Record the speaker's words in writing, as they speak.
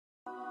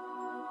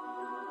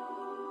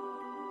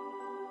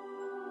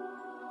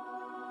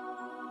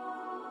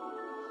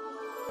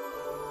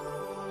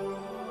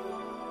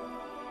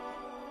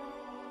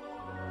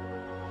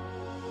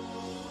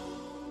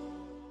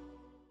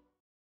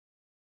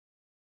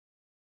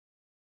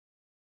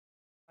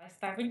I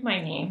start with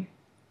my name.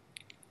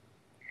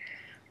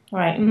 All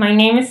right, my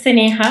name is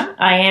Seniha.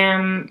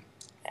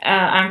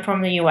 I'm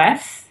from the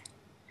U.S.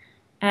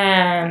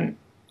 Um,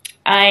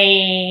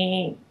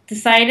 I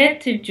decided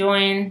to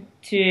join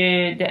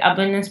to the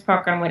abundance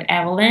program with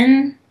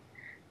Evelyn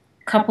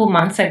a couple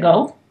months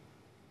ago.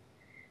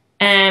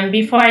 And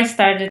before I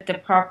started the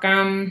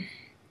program,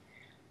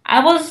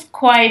 I was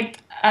quite,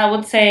 I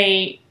would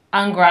say,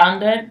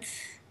 ungrounded.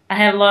 I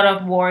had a lot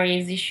of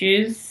worries,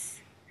 issues.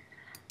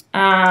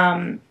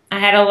 I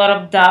had a lot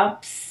of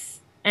doubts,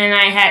 and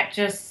I had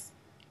just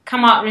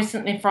come out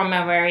recently from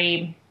a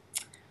very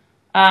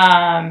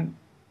um,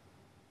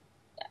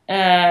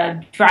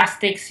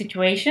 drastic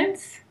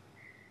situations.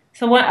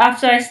 So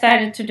after I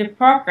started to the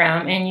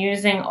program and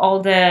using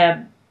all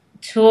the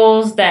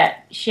tools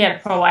that she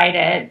had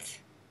provided,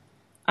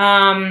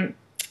 um,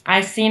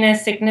 I seen a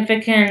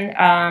significant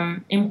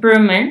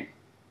improvement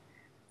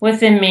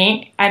within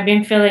me. I've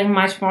been feeling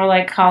much more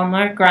like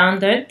calmer,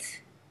 grounded,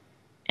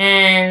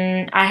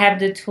 and I have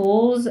the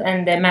tools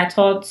and the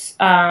methods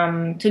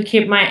to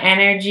keep my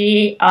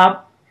energy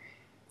up,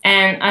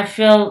 and I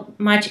feel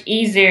much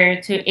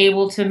easier to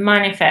able to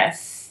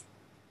manifest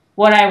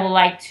what I would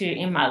like to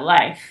in my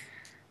life.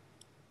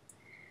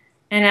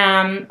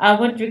 And I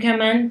would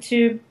recommend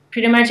to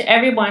pretty much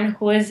everyone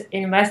who is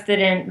invested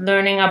in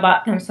learning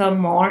about themselves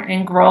more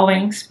and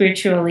growing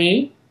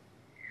spiritually,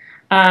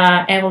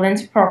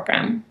 Evelyn's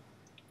program.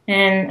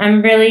 And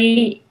I'm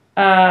really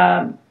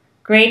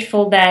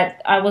grateful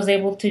that I was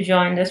able to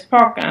join this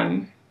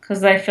program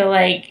because I feel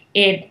like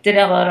it did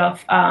a lot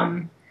of,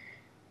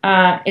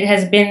 it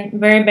has been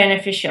very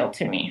beneficial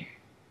to me.